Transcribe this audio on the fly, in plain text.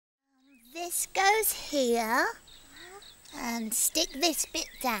this goes here. And stick this bit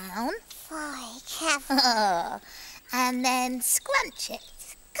down. Very careful. And then scrunch it.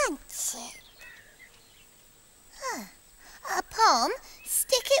 Scrunch it. Pom,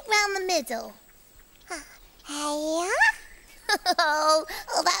 stick it round the middle. Here? Oh,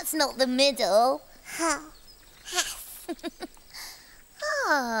 that's not the middle. Oh, yes.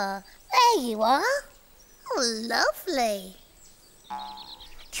 There you are. Oh, lovely.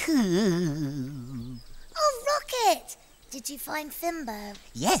 Oh, Rocket! Did you find Fimbo?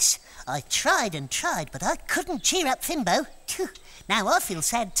 Yes, I tried and tried, but I couldn't cheer up Fimbo. Now I feel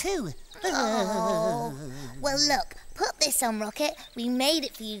sad too. Oh. Well, look, put this on, Rocket. We made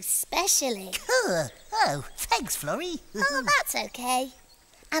it for you specially. Cool. Oh, thanks, Florrie. Oh, that's okay.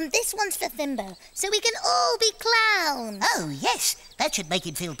 And this one's for Fimbo, so we can all be clowns. Oh, yes, that should make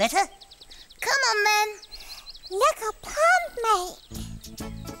him feel better. Come on, then. Look a pond, mate.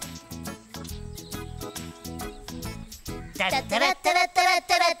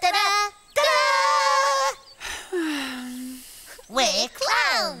 We're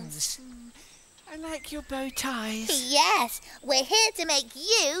clowns. I like your bow ties. Yes, we're here to make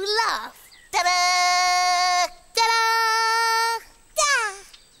you laugh. Ta-da! Ta-da! Da!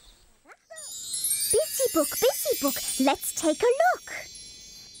 Busy book, let's take a look.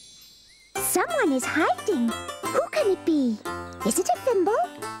 Someone is hiding. Who can it be? Is it a Fimble?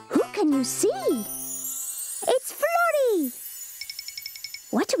 Who can you see? It's Florrie.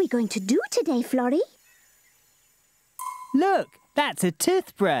 What are we going to do today, Florrie? Look, that's a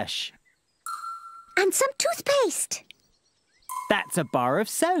toothbrush. And some toothpaste. That's a bar of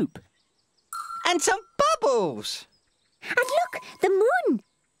soap. And some bubbles. And look, the moon.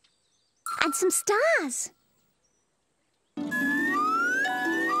 And some stars.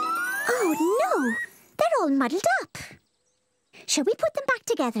 Oh, no. They're all muddled up. Shall we put them back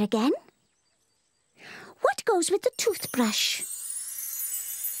together again? What goes with the toothbrush?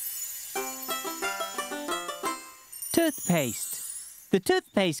 Toothpaste. The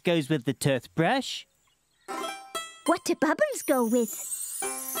toothpaste goes with the toothbrush. What do bubbles go with?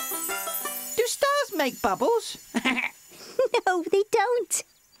 Do stars make bubbles? No, they don't.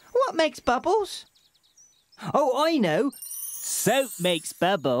 What makes bubbles? Oh, I know. Soap makes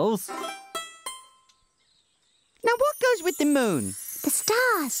bubbles. Now what goes with the moon? The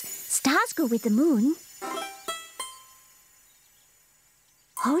stars. Stars go with the moon.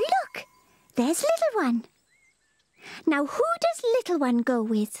 Oh, look. There's Little One. Now, who does Little One go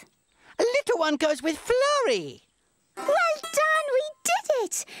with? A little one goes with Florrie. Well done, we did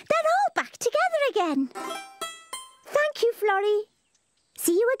it. They're all back together again. Thank you, Florrie.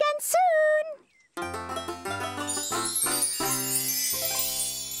 See you again soon.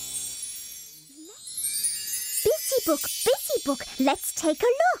 Busy book, let's take a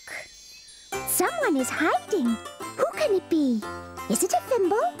look. Someone is hiding. Who can it be? Is it a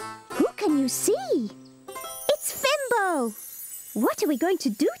Fimble? Who can you see? It's Fimbo. What are we going to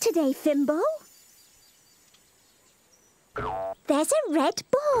do today, Fimbo? There's a red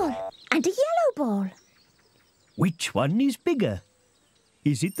ball and a yellow ball. Which one is bigger?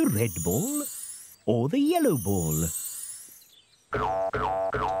 Is it the red ball or the yellow ball?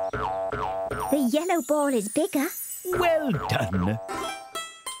 The yellow ball is bigger. Well done.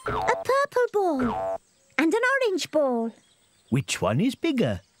 A purple ball and an orange ball. Which one is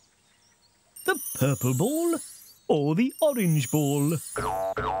bigger? The purple ball or the orange ball?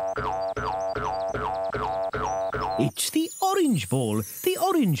 It's the orange ball. The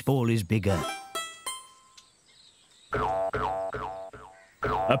orange ball is bigger.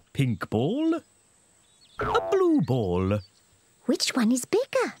 A pink ball? A blue ball? Which one is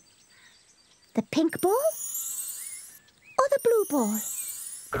bigger? The pink ball or the blue ball?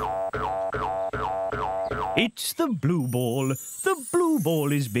 It's the blue ball. The blue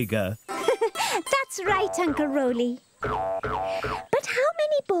ball is bigger. That's right, Uncle Roly. But how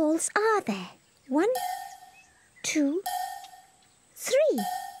many balls are there? 1, 2, 3.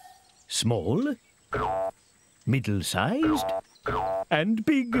 Small, middle-sized, and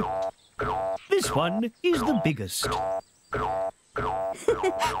big. This one is the biggest. Have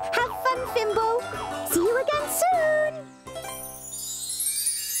fun, Fimbo. See you again soon.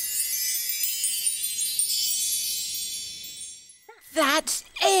 That's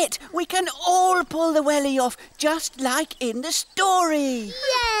it! We can all pull the welly off, just like in the story.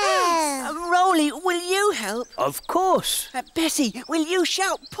 Yeah! Roly, will you help? Of course. Bessie, will you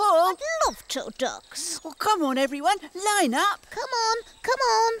shout pull? I'd love to, Ducks. Well, come on, everyone, line up. Come on, come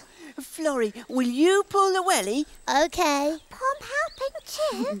on. Florrie, will you pull the welly? OK. Pom helping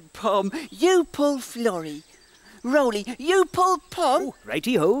too. Pom, you pull Florrie. Roly, you pull Pom. Oh,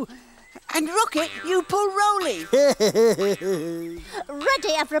 righty-ho. And Rocket, you pull Roly.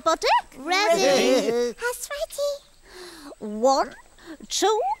 Ready, everybody? Ready? Us ready. 1,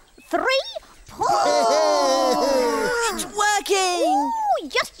 2, 3, pull! It's working. Oh,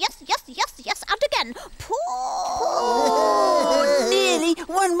 yes, and again. Pull! Oh, nearly.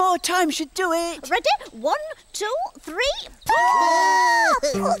 One more time should do it. Ready? 1, 2, 3,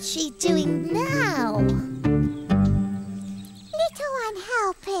 pull! What's she doing now? Little one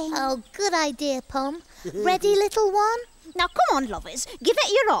helping. Oh, good idea, Pom. Ready, little one? Now, come on, lovers. Give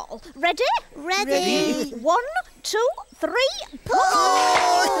it your all. Ready? Ready. 1, 2, 3, pull!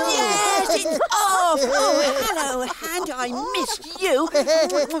 Yes, it's off. Oh, hello, Hand. I missed you.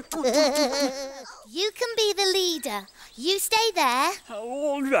 You can be the leader. You stay there.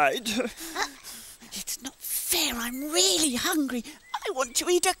 All right. It's not fair. I'm really hungry. I want to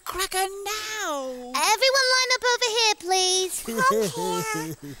eat a cracker now. Everyone line up over here, please. Come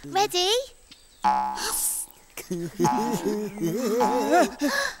here. Ready?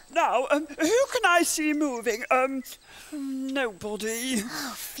 Now, who can I see moving? Nobody.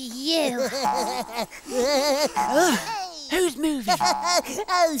 For you. Who's moving?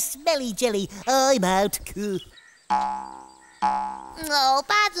 Oh, smelly jelly. I'm out. Oh,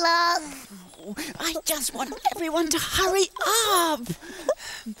 bad luck. Oh, I just want everyone to hurry up.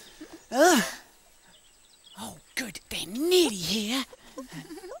 Oh, good. They're nearly here.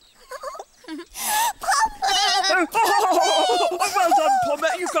 Oh, well done, Pom.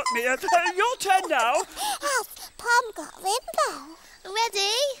 You got me. Your turn now. Yes, Pom got Fimble.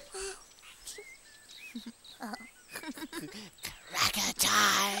 Ready? Cracker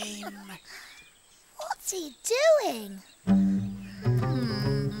time. What's he doing?